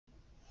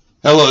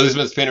Hello, this is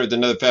Mr. Painter with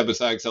another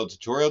fabulous IXL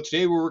tutorial.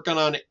 Today we're working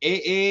on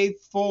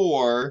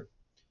AA4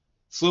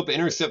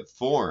 slope-intercept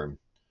form.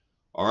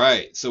 All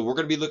right, so we're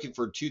going to be looking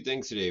for two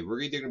things today. We're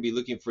either going to be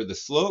looking for the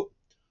slope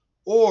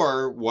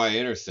or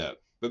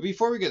y-intercept. But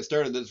before we get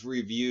started, let's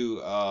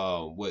review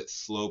what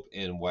slope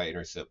and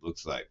y-intercept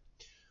looks like.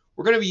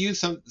 We're going to be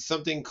using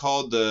something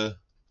called the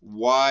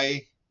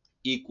y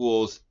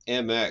equals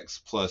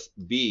mx plus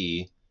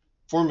b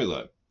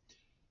formula.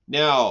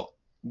 Now,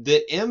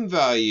 the m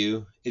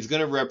value is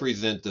going to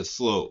represent the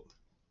slope.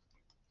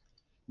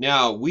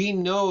 Now, we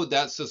know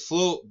that's the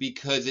slope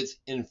because it's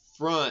in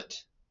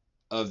front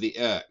of the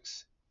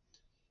x.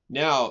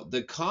 Now,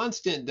 the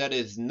constant that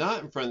is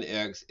not in front of the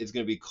x is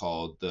going to be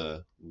called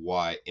the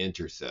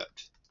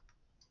y-intercept.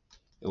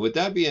 And with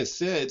that being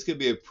said, it's going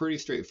to be a pretty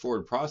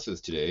straightforward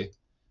process today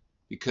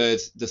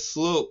because the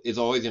slope is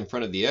always in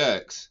front of the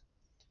x,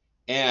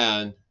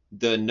 and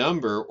the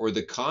number or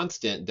the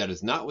constant that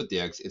is not with the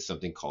x is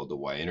something called the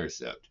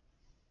y-intercept.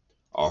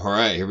 All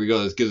right, here we go.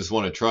 Let's give this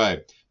one a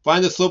try.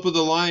 Find the slope of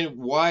the line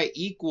y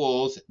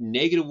equals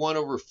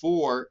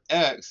 -1/4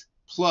 x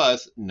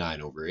plus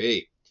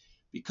 9/8.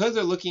 Because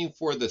they're looking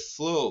for the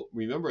slope,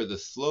 remember the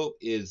slope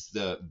is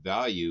the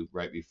value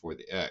right before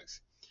the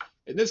x.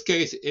 In this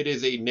case, it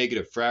is a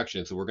negative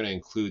fraction, so we're going to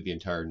include the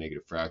entire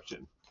negative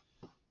fraction.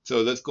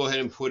 So let's go ahead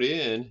and put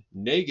in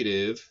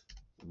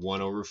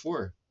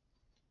 -1/4.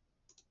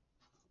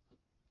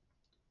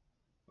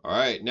 All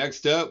right,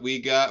 next up we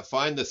got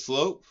find the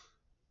slope.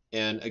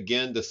 And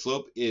again, the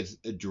slope is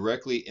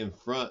directly in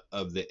front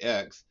of the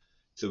x.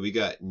 So we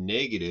got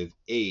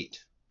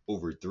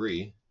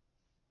 -8/3.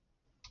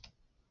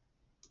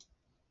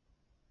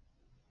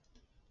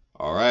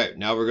 All right,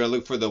 now we're going to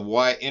look for the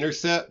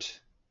y-intercept.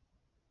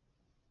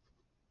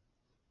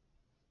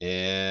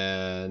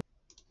 And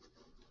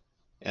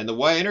the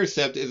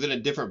y-intercept is in a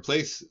different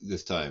place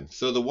this time.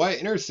 So the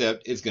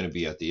y-intercept is going to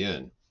be at the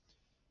end.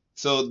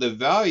 So the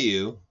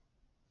value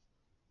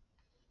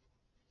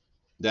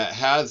that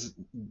has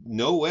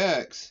no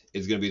x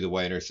is going to be the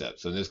y-intercept.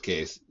 So in this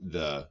case,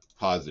 the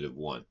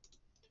 +1.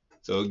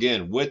 So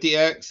again, with the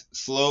x,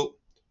 slope;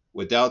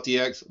 without the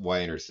x,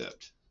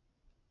 y-intercept.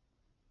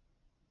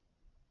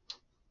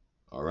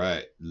 All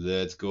right,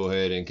 let's go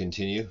ahead and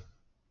continue.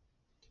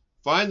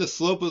 Find the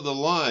slope of the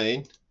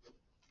line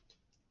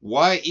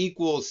y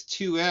equals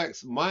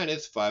 2x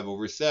minus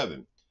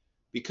 5/7.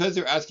 Because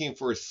they're asking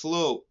for a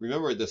slope,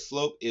 remember the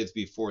slope is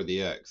before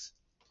the x.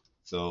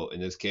 So in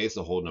this case,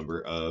 a whole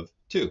number of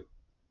 2.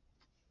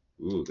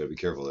 Ooh, gotta be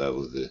careful. That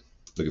was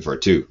looking for a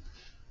 2.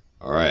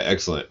 All right,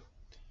 excellent.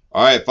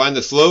 All right, find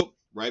the slope.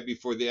 Right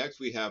before the x,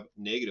 we have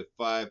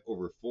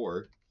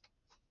 -5/4.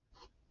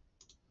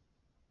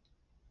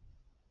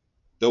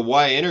 The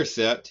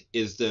y-intercept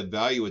is the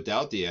value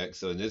without the x.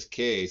 So in this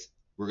case,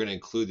 we're going to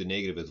include the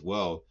negative as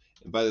well.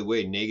 And by the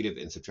way, negative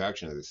and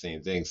subtraction are the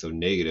same thing. So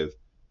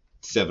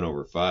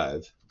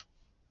 -7/5.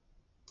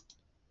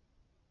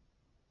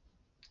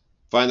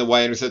 Find the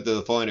y-intercept of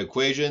the following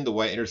equation. The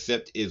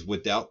y-intercept is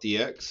without the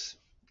x.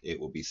 It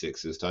will be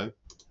 6 this time.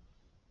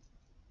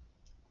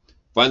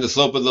 Find the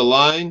slope of the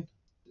line.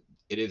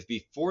 It is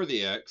before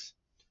the x.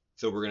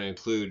 So we're going to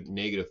include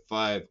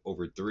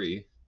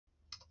 -5/3.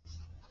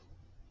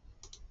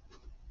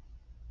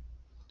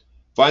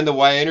 Find the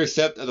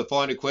y-intercept of the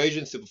following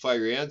equation. Simplify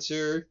your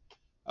answer.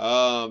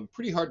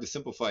 Pretty hard to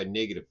simplify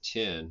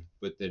 -10,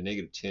 but the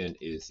 -10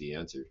 is the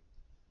answer.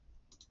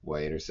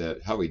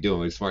 Y-intercept. How are we doing?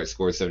 We smart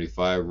score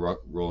 75,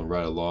 rolling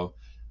right along.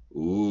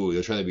 Ooh,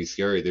 they're trying to be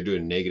scary. They're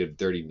doing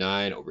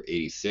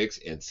 -39/86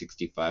 and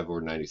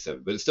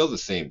 65/97, but it's still the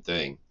same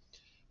thing.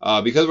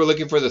 Because we're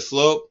looking for the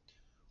slope,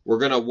 we're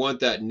going to want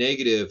that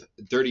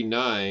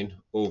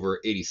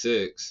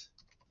 -39/86.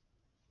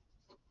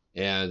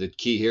 And the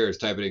key here is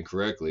type it in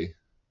correctly.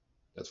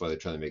 That's why they're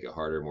trying to make it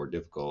harder and more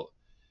difficult.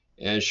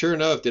 And sure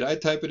enough, did I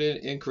type it in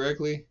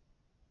incorrectly?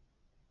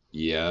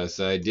 Yes,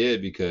 I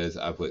did, because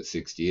I put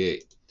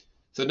 68.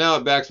 So now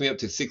it backs me up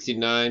to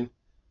 69.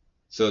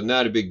 So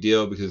not a big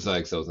deal because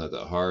IXL is not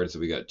that hard. So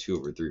we got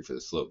 2/3 for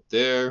the slope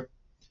there.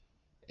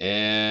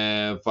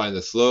 And find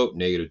the slope,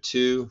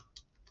 -2.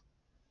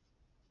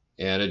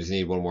 And I just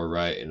need one more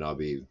right and I'll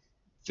be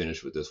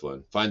finished with this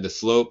one. Find the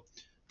slope.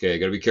 Okay, I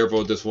got to be careful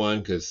with this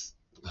one because,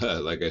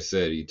 like I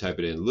said, you type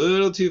it in a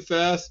little too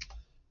fast,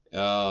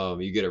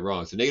 you get it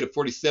wrong. So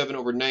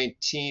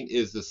 -47/19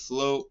 is the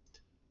slope.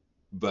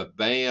 But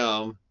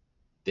bam,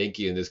 thank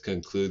you. And this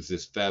concludes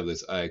this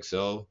fabulous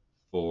IXL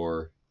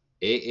for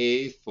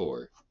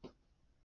AA4.